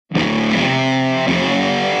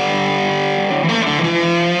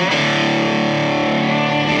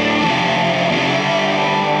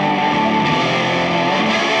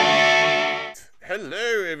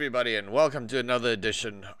everybody, and welcome to another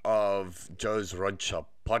edition of Joe's Rod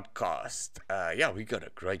Shop podcast. We got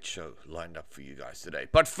a great show lined up for you guys today.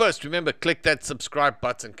 But first, remember, click that subscribe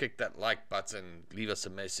button, click that like button, leave us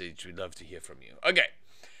a message. We'd love to hear from you. Okay,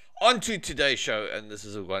 on to today's show, and this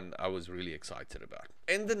is the one I was really excited about.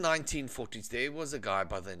 In the 1940s, there was a guy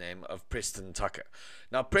by the name of Preston Tucker.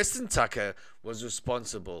 Now, Preston Tucker was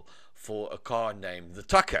responsible for a car named the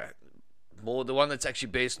Tucker. The one that's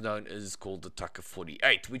actually best known is called the Tucker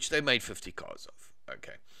 48, which they made 50 cars of.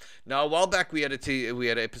 Okay. Now, a while back, we had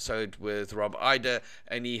an episode with Rob Ida,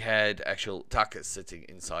 and he had actual Tuckers sitting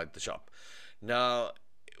inside the shop. Now,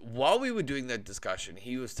 while we were doing that discussion,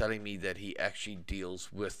 he was telling me that he actually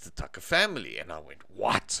deals with the Tucker family, and I went,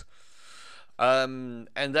 what? And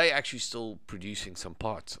they actually still producing some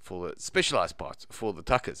parts specialized parts for the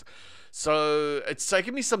Tuckers. So it's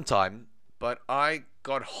taken me some time, but I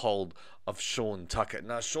got hold of Sean Tucker.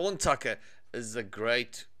 Now, Sean Tucker is the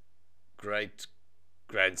great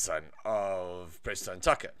grandson of Preston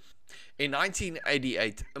Tucker. In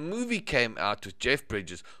 1988, a movie came out with Jeff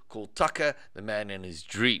Bridges called Tucker, the Man in His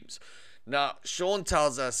Dreams. Now, Sean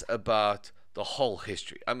tells us about the whole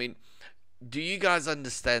history. I mean, do you guys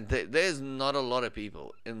understand that there's not a lot of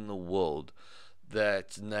people in the world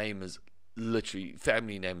that family name is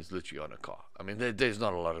literally on a car? I mean, there's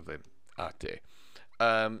not a lot of them out there.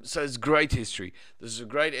 So it's great history. This is a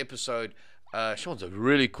great episode. Sean's a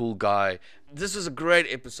really cool guy. This was a great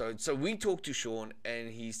episode. So we talked to Sean, and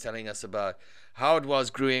he's telling us about how it was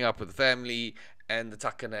growing up with the family and the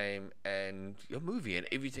Tucker name and your movie and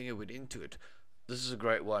everything that went into it. This is a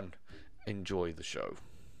great one. Enjoy the show.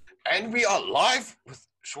 And we are live with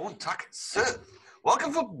Sean Tucker. Sir,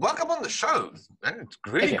 welcome on the show. And it's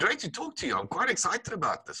really great to talk to you. I'm quite excited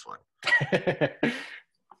about this one.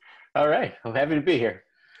 All right. I'm happy to be here.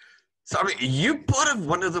 So, I mean, you're part of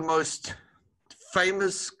one of the most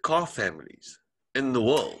famous car families in the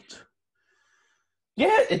world.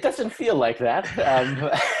 Yeah, it doesn't feel like that.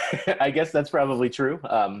 I guess that's probably true.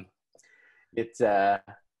 It's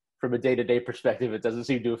from a day-to-day perspective, it doesn't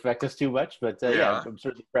seem to affect us too much, but I'm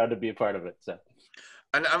certainly proud to be a part of it. So,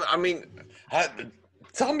 and I mean,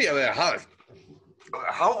 tell me about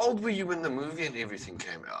how old were you when the movie and everything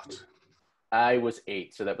came out? I was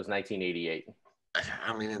 8, so that was 1988.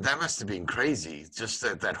 I mean, that must have been crazy. Just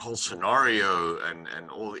that whole scenario and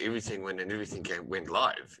everything went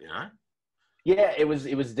live, you know? Yeah, it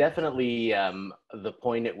was definitely the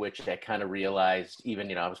point at which I kind of realized,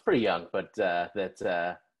 even, I was pretty young, but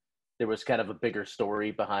that there was kind of a bigger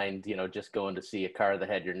story behind, just going to see a car that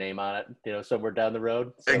had your name on it, somewhere down the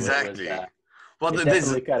road. So exactly.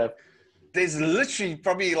 There's literally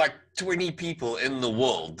probably like 20 people in the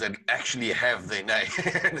world that actually have their name,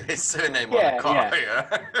 their surname on a car.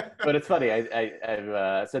 Yeah. But it's funny.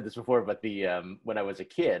 I've said this before, but when I was a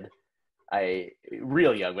kid,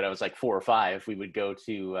 real young, when I was like 4 or 5, we would go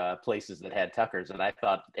to places that had Tuckers, and I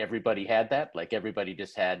thought everybody had that. Like everybody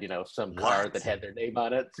just had, some car that had their name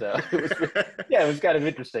on it. So it was kind of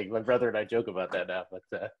interesting. My brother and I joke about that now, but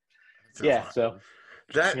so.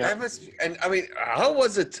 That must, and I mean, how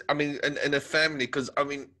was it? I mean, in a family, because I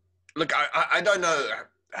mean, look, I don't know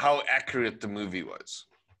how accurate the movie was.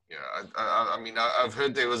 Yeah, I mean, I've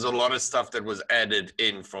heard there was a lot of stuff that was added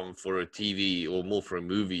in for a TV or more for a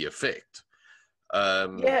movie effect.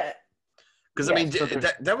 Because I mean, so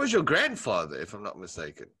that was your grandfather, if I'm not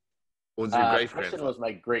mistaken, or was it your great grandfather? Was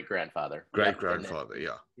my great grandfather. Great grandfather,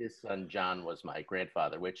 yeah. His son John was my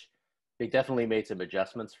grandfather, which they definitely made some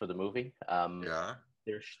adjustments for the movie.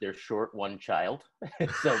 They're short one child,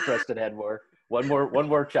 so Preston had one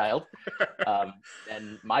more child.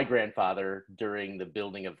 And my grandfather, during the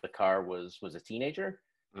building of the car, was a teenager.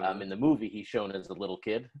 In the movie, he's shown as a little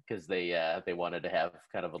kid because they wanted to have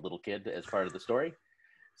kind of a little kid as part of the story,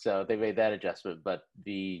 so they made that adjustment. But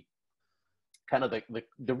the kind of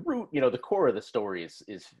the root, the core of the story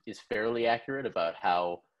is fairly accurate about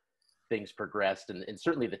how things progressed and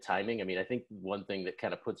certainly the timing. I mean, I think one thing that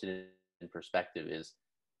kind of puts it in perspective is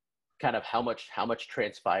kind of how much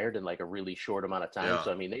transpired in like a really short amount of time. Yeah.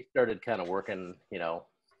 So I mean, they started kind of working,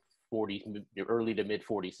 40 early to mid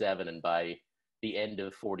 47, and by the end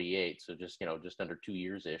of 48, so just under 2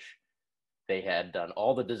 years ish, they had done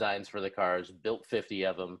all the designs for the cars, built 50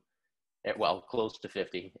 of them, close to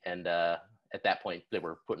 50, and at that point they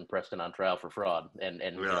were putting Preston on trial for fraud and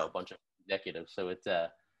a bunch of executives. So it's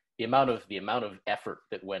the amount of effort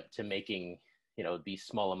that went to making these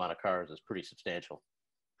small amount of cars is pretty substantial.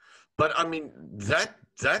 But I mean, that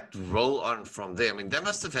roll on from there, I mean, that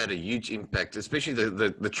must have had a huge impact, especially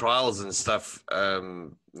the trials and stuff,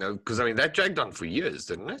 because I mean, that dragged on for years,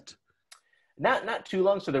 didn't it? Not too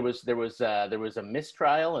long. So there was a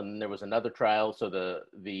mistrial, and there was another trial. So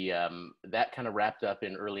that kind of wrapped up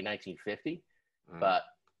in early 1950, but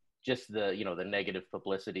just the negative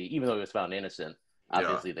publicity. Even though he was found innocent,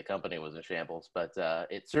 obviously the company was in shambles. But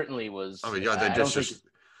it certainly was. I mean,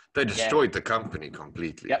 they destroyed the company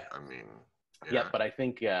completely. Yep. I mean. Yeah, but I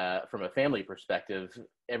think from a family perspective,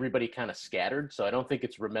 everybody kind of scattered. So I don't think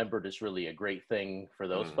it's remembered as really a great thing for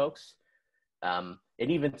those folks. And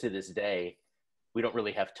even to this day, we don't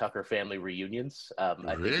really have Tucker family reunions. I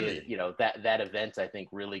think that event, I think,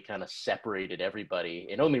 really kind of separated everybody.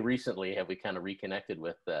 And only recently have we kind of reconnected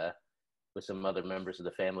with some other members of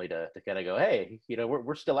the family to kind of go, hey,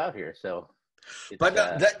 we're still out here. So, but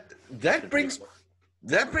that brings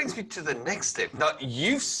me to the next step. Now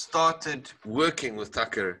you've started working with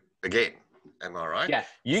Tucker again. Am I right? Yeah.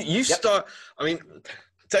 You start. I mean,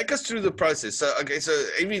 take us through the process. So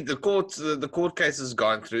the court case has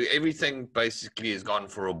gone through. Everything basically has gone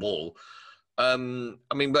for a ball. I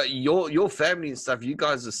mean, but your family and stuff, you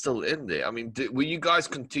guys are still in there. I mean, were you guys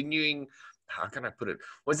continuing? How can I put it?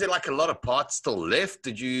 Was there like a lot of parts still left?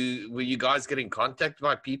 Were you guys getting contacted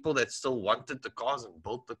by people that still wanted the cars and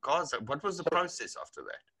built the cars? What was the process after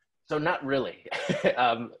that? So not really.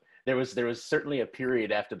 There was certainly a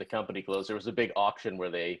period after the company closed. There was a big auction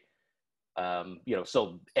where they,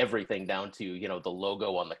 sold everything down to, the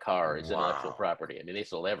logo on the car is intellectual property. I mean, they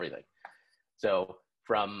sold everything. So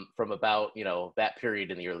from about, that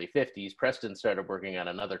period in the early 50s, Preston started working on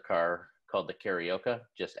another car called the Carioca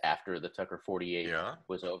just after the Tucker 48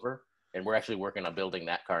 was over. And we're actually working on building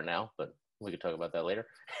that car now, but we could talk about that later.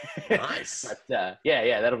 Nice. But,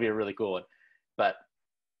 that'll be a really cool one. But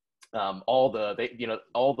all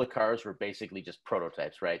the cars were basically just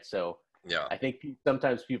prototypes, right? So I think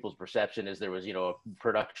sometimes people's perception is there was, a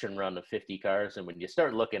production run of 50 cars. And when you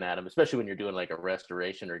start looking at them, especially when you're doing like a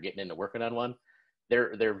restoration or getting into working on one,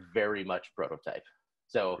 they're very much prototype.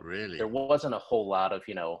 So really? There wasn't a whole lot of,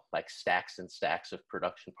 like stacks and stacks of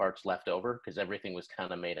production parts left over because everything was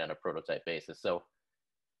kind of made on a prototype basis. So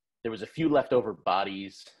there was a few leftover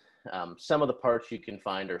bodies. Some of the parts you can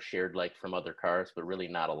find are shared like from other cars, but really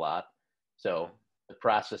not a lot. So the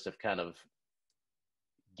process of kind of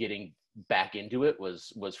getting back into it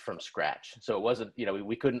was from scratch. So it wasn't,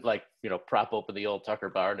 we couldn't like, prop open the old Tucker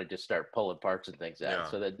barn and just start pulling parts and things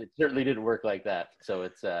out. So that it certainly didn't work like that. So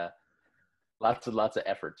it's lots and lots of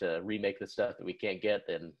effort to remake the stuff that we can't get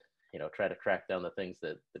and, try to track down the things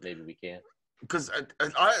that maybe we can. Because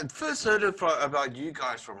I first heard about you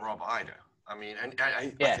guys from Rob Ida. I mean, and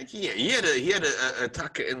I think he had a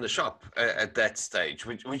Tucker in the shop at that stage,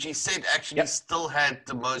 which he said actually still had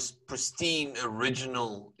the most pristine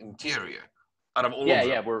original interior out of all of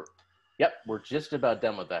them. Yeah, we're just about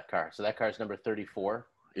done with that car. So that car is number 34.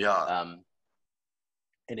 Yeah.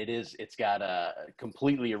 And it's got a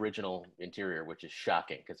completely original interior, which is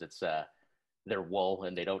shocking because it's they're wool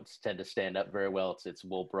and they don't tend to stand up very well. It's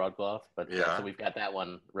wool broadcloth, but so we've got that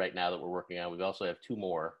one right now that we're working on. We also have two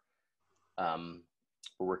more. We're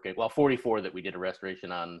working 44 that we did a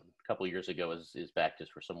restoration on a couple of years ago is back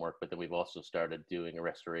just for some work, but then we've also started doing a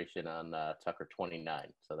restoration on Tucker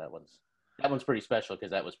 29. So that one's pretty special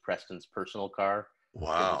because that was Preston's personal car.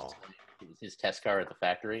 Wow. It was his test car at the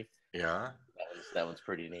factory. Yeah. That one's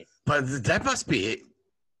pretty neat. But that must be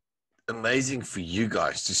amazing for you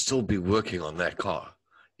guys to still be working on that car.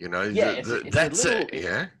 It's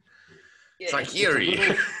like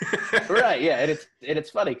eerie. Right, yeah, and it's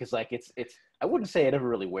funny because like it's I wouldn't say it ever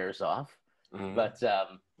really wears off, but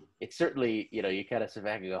it's certainly you kind of sit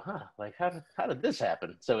back and go, like how did this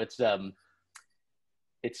happen? So it's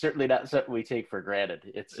certainly not something we take for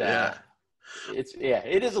granted. It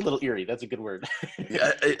is a little eerie. That's a good word.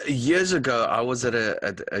 Years ago, I was at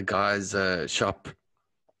a guy's shop,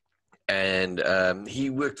 and he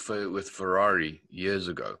worked with Ferrari years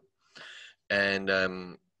ago,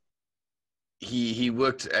 and he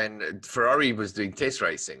worked, and Ferrari was doing test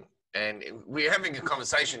racing, and we were having a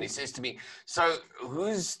conversation. He says to me, "So,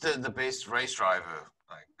 who's the best race driver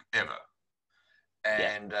like ever?"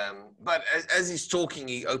 And but as he's talking,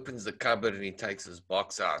 he opens the cupboard and he takes his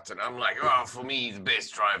box out, and I'm like, "Oh, for me, the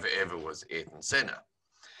best driver ever was Ayrton Senna."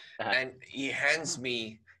 And he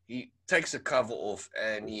takes the cover off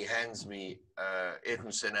and he hands me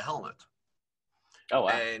Ayrton Senna helmet. Oh, wow.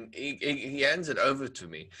 And he hands it over to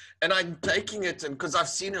me, and I'm taking it, and because I've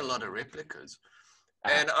seen a lot of replicas,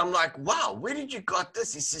 and I'm like, "Wow, where did you got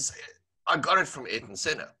this?" He says, "I got it from Ayrton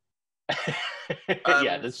Senna."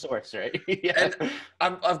 The source, right? And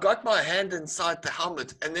I've got my hand inside the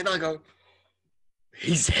helmet, and then I go,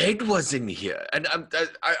 his head was in here. And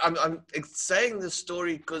I'm saying this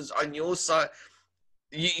story because on your side,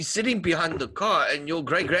 you're sitting behind the car, and your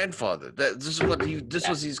great grandfather. This is what this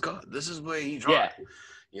was his car. This is where he drove. Yeah.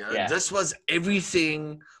 You know, this was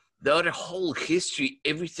everything. The whole history,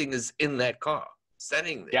 everything is in that car,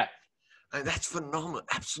 standing there. Yeah. And that's phenomenal.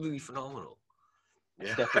 Absolutely phenomenal.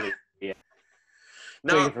 It's definitely, yeah.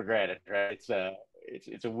 Now, Take it for granted, right?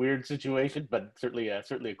 It's a weird situation, but certainly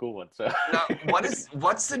a cool one. So now,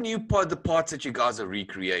 what's the new part? The parts that you guys are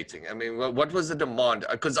recreating. I mean, what was the demand?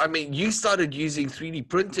 Because I mean, you started using 3D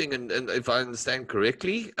printing, and if I understand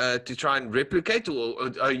correctly, to try and replicate,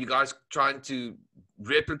 or are you guys trying to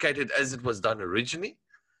replicate it as it was done originally?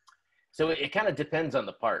 So it kind of depends on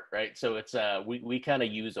the part, right? So it's we kind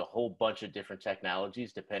of use a whole bunch of different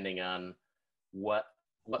technologies depending on what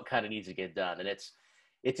kind of needs to get done, and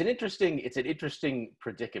it's an interesting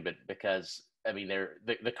predicament because I mean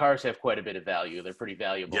the cars have quite a bit of value. They're pretty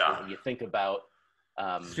valuable. Yeah. When you think about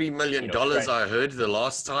 $3 million, I heard the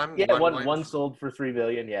last time. Yeah, one sold for 3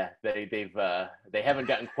 million. Yeah, they haven't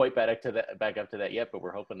gotten quite back up to that yet, but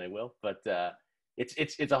we're hoping they will. But it's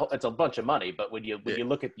a bunch of money. But when you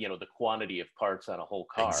look at the quantity of parts on a whole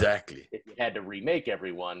car, exactly, if you had to remake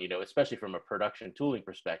everyone, especially from a production tooling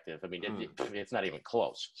perspective, I mean it's not even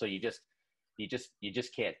close. So you just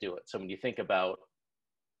can't do it. So when you think about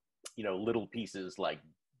little pieces like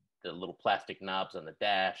the little plastic knobs on the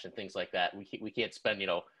dash and things like that, we can't spend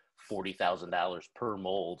 $40,000 per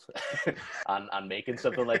mold on making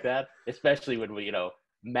something like that, especially when we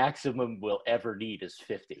maximum we'll ever need is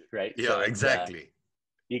 50, right? Yeah, so exactly.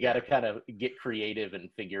 You got to kind of get creative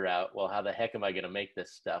and figure out, well, how the heck am I going to make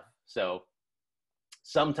this stuff? So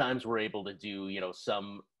sometimes we're able to do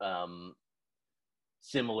some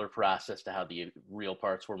similar process to how the real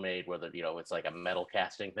parts were made, whether it's like a metal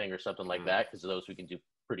casting thing or something like that, because those we can do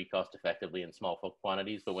pretty cost effectively in small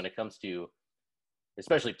quantities. But when it comes to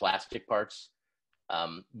especially plastic parts,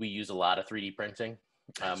 we use a lot of 3D printing.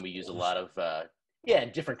 We use a lot of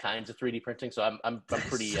different kinds of 3D printing. So I'm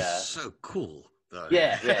pretty so cool.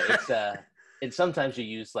 Yeah, it's and sometimes you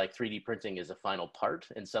use like 3D printing as a final part,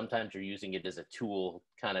 and sometimes you're using it as a tool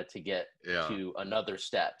kind of to get to another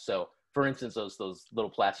step. So for instance, those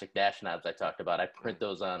little plastic dash knobs I talked about, I print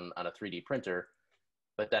those on a 3D printer,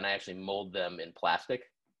 but then I actually mold them in plastic,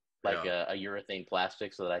 like a urethane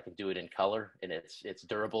plastic, so that I can do it in color, and it's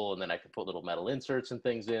durable, and then I can put little metal inserts and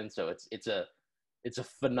things in. So it's a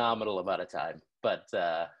phenomenal amount of time. But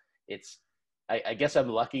I guess I'm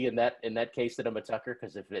lucky in that case that I'm a Tucker,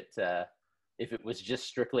 because if it was just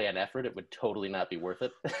strictly an effort, it would totally not be worth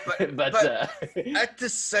it. But at the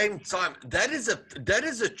same time, that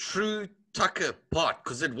is a true Tucker part,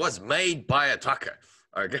 because it was made by a Tucker.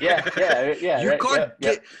 Okay. Yeah. You can't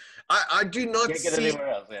get. I do not can't get see. Anywhere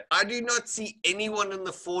else, yeah. I do not see anyone in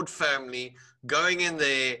the Ford family going in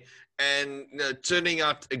there and turning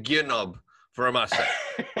out a gear knob for a Mustang.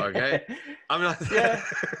 Okay. I'm not.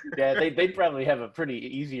 They'd probably have a pretty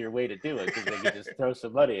easier way to do it, because they could just throw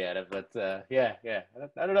some money at it. But I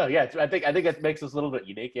don't know. Yeah, I think that makes us a little bit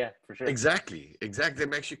unique. Yeah, for sure. Exactly. It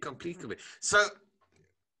makes you complete. So,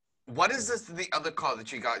 what is the other car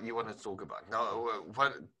that you want to talk about? Now,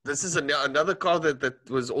 this is another car that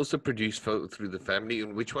was also produced through the family.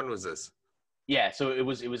 And which one was this? Yeah, so it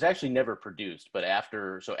was actually never produced, but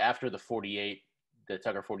after the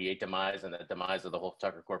Tucker 48 demise and the demise of the whole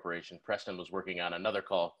Tucker Corporation, Preston was working on another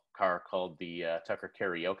car called the Tucker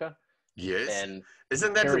Carioca. Yes. And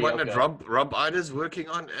isn't that the one that Rob Ida's working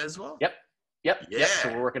on as well? Yep. Yeah.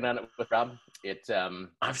 So we're working on it with Rob.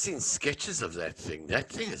 I've seen sketches of that thing. That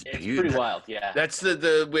thing is beautiful. It's pretty wild. Yeah. That's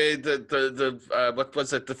the where the what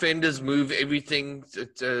was it? The fenders move everything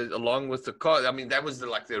along with the car. I mean, that was the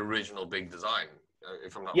original big design.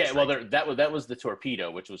 If I'm not mistaken. Well, that was the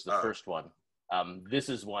Torpedo, which was the first one. This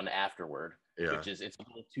is one afterward, which is it's a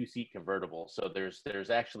little 2-seat convertible. So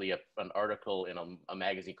there's actually an article in a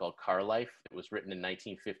magazine called Car Life. It was written in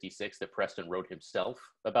 1956 that Preston wrote himself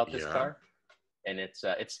about this car. And it's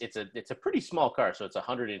a pretty small car, so it's a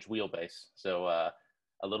 100-inch wheelbase, so a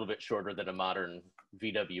little bit shorter than a modern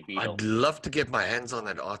VW Beetle. I'd love to get my hands on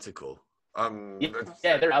that article.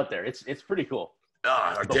 They're out there. It's pretty cool.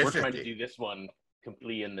 But definitely. We're trying to do this one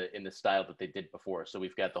completely in the style that they did before. So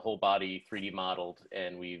we've got the whole body 3D modeled,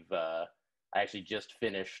 and I actually just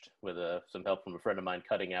finished with some help from a friend of mine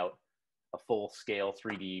cutting out a full-scale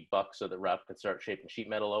 3D buck so that Rob could start shaping sheet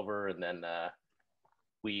metal over, and then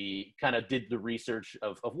we kind of did the research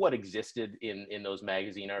of what existed in those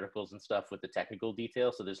magazine articles and stuff with the technical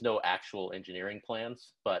details. So there's no actual engineering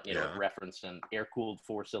plans, but referenced an air-cooled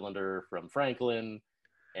 4-cylinder from Franklin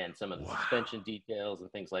and some of the suspension details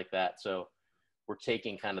and things like that. So we're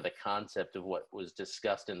taking kind of the concept of what was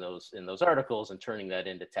discussed in those articles and turning that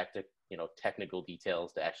into technical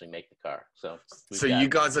details to actually make the car. So you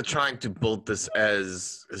guys are trying to build this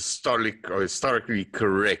as historically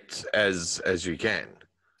correct as you can.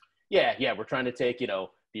 Yeah, we're trying to take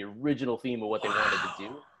the original theme of what they wanted to do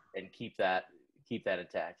and keep that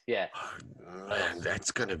intact. Yeah. Oh, man,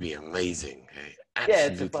 that's gonna be amazing. Hey,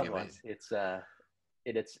 absolutely, it's a fun amazing. One.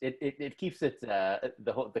 It keeps it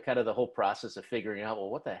the whole process of figuring out, well,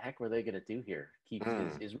 what the heck were they going to do here?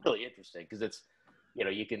 Is really interesting, because it's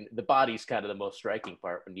the body's kind of the most striking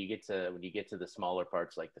part. When you get to the smaller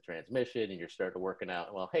parts like the transmission, and you're starting working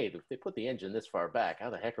out, well, hey, if they put the engine this far back, how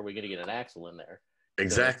the heck are we going to get an axle in there?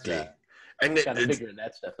 Exactly. So and kind of figuring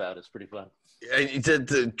that stuff out is pretty fun.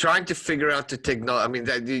 Trying to figure out the technology. I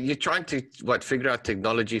mean, you're trying to figure out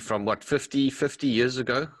technology from 50 years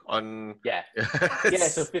ago on. Yeah.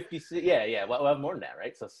 So 56. Yeah. Well, more than that,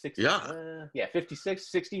 right? So 60. Yeah.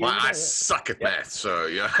 56, 60 years. Well, ago, I suck at math, so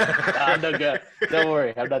yeah. I'm no good. Don't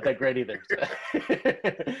worry, I'm not that great either.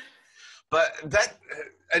 But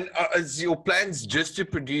is your plans just to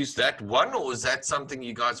produce that one, or is that something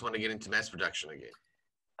you guys want to get into mass production again?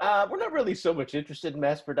 We're not really so much interested in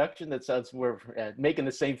mass production. That sounds more making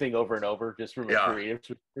the same thing over and over, just from a creative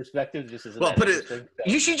perspective. Just isn't that interesting.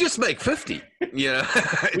 You should just make 50. Yeah,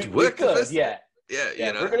 we could. Yeah.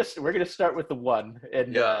 We're gonna start with the one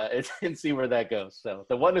and see where that goes. So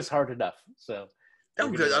the one is hard enough. So.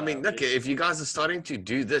 I mean, look, if you guys are starting to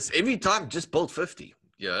do this every time, just build 50.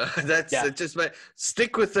 Yeah, just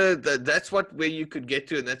stick with that's where you could get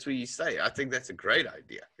to, and that's where you stay. I think that's a great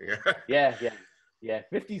idea. Yeah,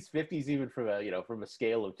 50s even from a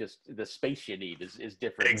scale of just the space you need is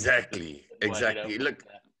different. Exactly. Look,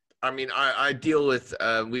 I mean, I deal with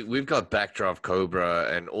we've got Backdraft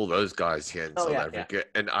Cobra and all those guys here in South Africa,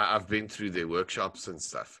 and I've been through their workshops and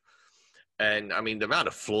stuff. And I mean, the amount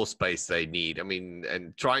of floor space they need. I mean,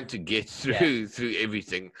 and trying to get through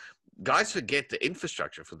everything. Guys forget the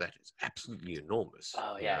infrastructure for that is absolutely enormous.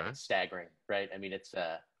 Oh yeah, it's staggering, right? I mean, it's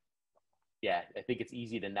I think it's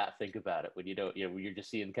easy to not think about it when you don't, when you're just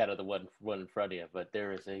seeing kind of the one in front of you, but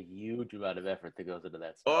there is a huge amount of effort that goes into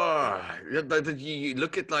that stuff. But you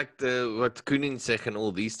look at like what Koenigsegg and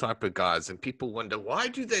all these type of guys, and people wonder, why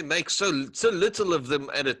do they make so little of them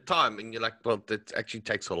at a time? And you're like, well, that actually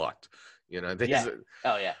takes a lot. I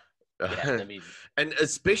mean, and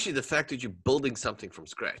especially the fact that you're building something from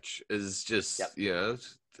scratch is just,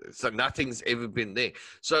 so nothing's ever been there.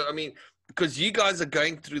 So, I mean, because you guys are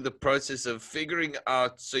going through the process of figuring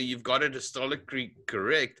out, so you've got it historically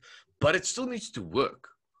correct, but it still needs to work.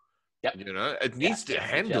 Yep. It needs to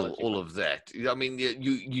handle all of that. I mean,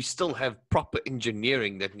 you still have proper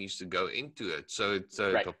engineering that needs to go into it, so it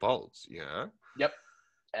propels. Yep,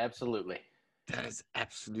 absolutely. That is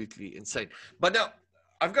absolutely insane. But now,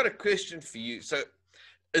 I've got a question for you. So,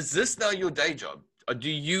 is this now your day job? Or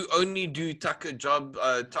do you only do Tucker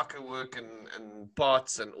work and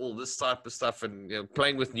parts and all this type of stuff, and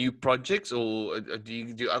playing with new projects, or do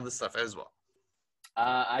you do other stuff as well?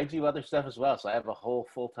 I do other stuff as well. So I have a whole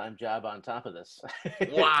full-time job on top of this.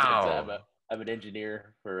 Wow. I'm an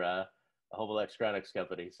engineer for a home electronics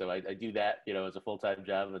company. So I do that, as a full-time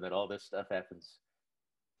job, and then all this stuff happens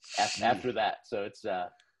after that. So it's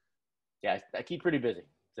I keep pretty busy.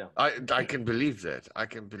 So I can believe that.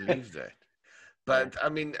 But I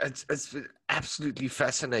mean, it's absolutely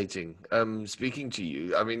fascinating speaking to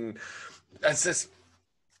you. I mean, it's just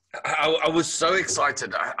I was so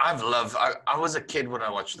excited. I was a kid when I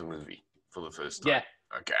watched the movie for the first time. Yeah.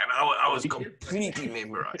 Okay, and I was completely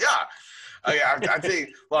memorized. Yeah. I think.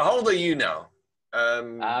 Well, how old are you now?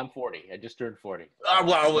 I'm 40. I just turned 40. I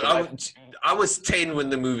was 10 when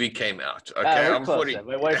the movie came out. Okay, I'm 40.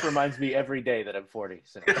 My wife reminds me every day that I'm 40.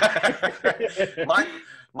 So.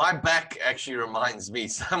 my back actually reminds me,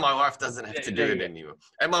 so my wife doesn't have to do it anymore.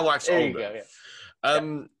 And my wife's older.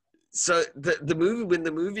 So the movie, when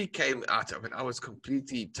the movie came out, I mean, I was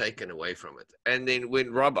completely taken away from it. And then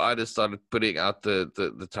when Rob Ida started putting out the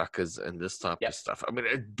Tuckers and this type of stuff, I mean,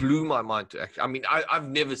 it blew my mind to actually. I mean, I've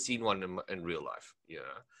never seen one in real life,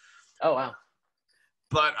 Oh wow!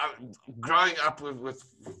 But growing up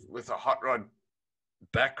with a hot rod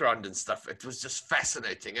background and stuff, it was just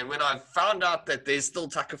fascinating. And when I found out that there's still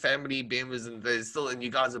Tucker family members and and you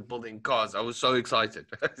guys are building cars, I was so excited.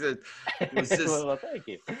 It was just, well, thank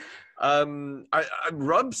you.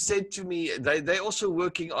 Rob said to me they're also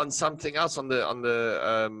working on something else on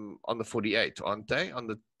the 48, aren't they? On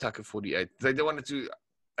the Tucker 48, they wanted to.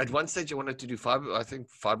 At one stage, they wanted to do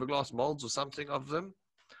fiberglass molds or something of them.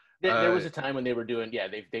 There was a time when they were doing. Yeah,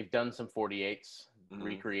 they've done some 48s.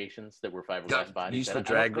 recreations that were fiberglass bodies. Used for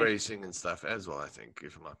drag racing and stuff as well, I think.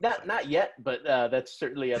 If I'm not yet, but that's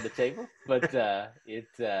certainly on the table. But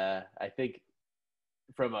I think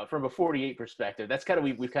from a 48 perspective, that's kind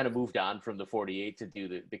of we've kind of moved on from the 48 to do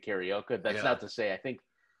the karaoke. That's not to say I think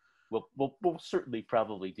we'll certainly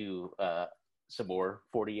probably do some more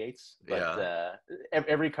 48s. But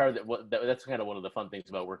every car that's kind of one of the fun things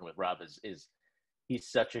about working with Rob is he's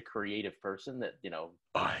such a creative person that, you know,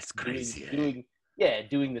 it's crazy.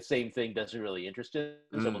 Doing the same thing doesn't really interest him.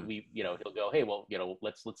 So when we, you know, he'll go, hey, well, you know,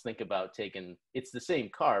 let's think about taking, it's the same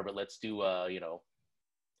car, but let's do, you know,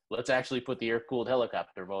 let's actually put the air-cooled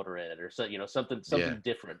helicopter motor in it, or so, you know, something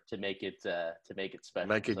different to make it special,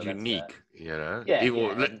 make it unique. You know,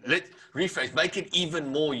 let's rephrase, make it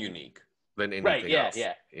even more unique than anything else.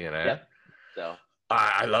 You know. Yep. So.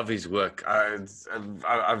 I love his work.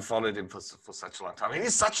 I've followed him for such a long time.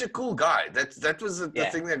 He's such a cool guy. That was the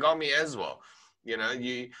thing that got me as well. You know,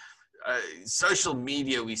 social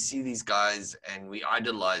media, we see these guys and we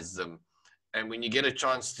idolize them. And when you get a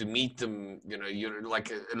chance to meet them, you know, you're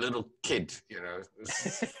like a little kid, you know,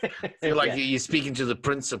 feel like you're speaking to the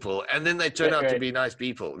principal, and then they turn out to be nice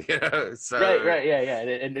people, you know. So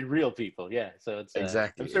and real people, So it's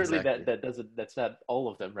exactly. Certainly that doesn't. That's not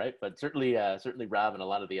all of them, right? But certainly Rob and a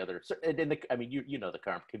lot of the other. And I mean, you know the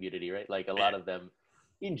comp community, right? Like a lot of them,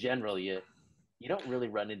 in general, you don't really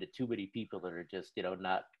run into too many people that are just, you know,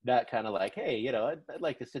 not kind of like, hey, you know, I'd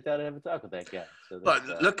like to sit down and have a talk with that guy. So but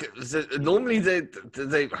look, normally they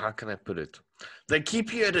how can I put it? They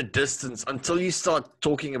keep you at a distance until you start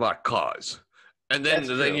talking about cars, and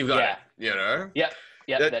then you've got you know.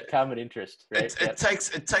 Yeah, that common interest, right? It takes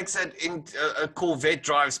that a Corvette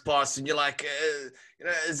drives past, and you're like, you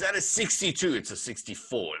know, is that a 62? It's a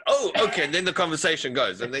 64. Oh, okay. And then the conversation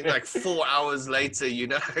goes, and then like 4 hours later, you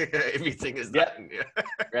know, everything is done.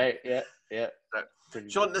 Right. Yeah.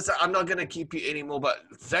 Sean, listen, I'm not going to keep you anymore, but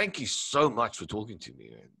thank you so much for talking to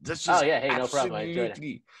me. This is no problem. I enjoyed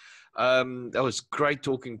it. That was great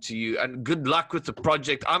talking to you, and good luck with the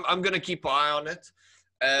project. I'm going to keep an eye on it.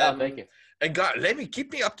 Thank you. And God,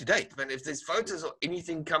 keep me up to date, man. If there's photos or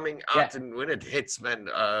anything coming out and when it hits, man,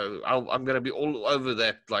 I'm going to be all over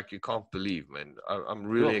that like you can't believe, man. I'm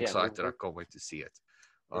really excited. I can't wait to see it.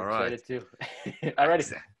 All right. Excited too. All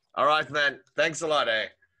righty. All right, man. Thanks a lot, eh?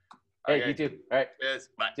 Hey, you too. All right. Cheers.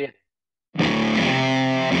 Bye. See ya.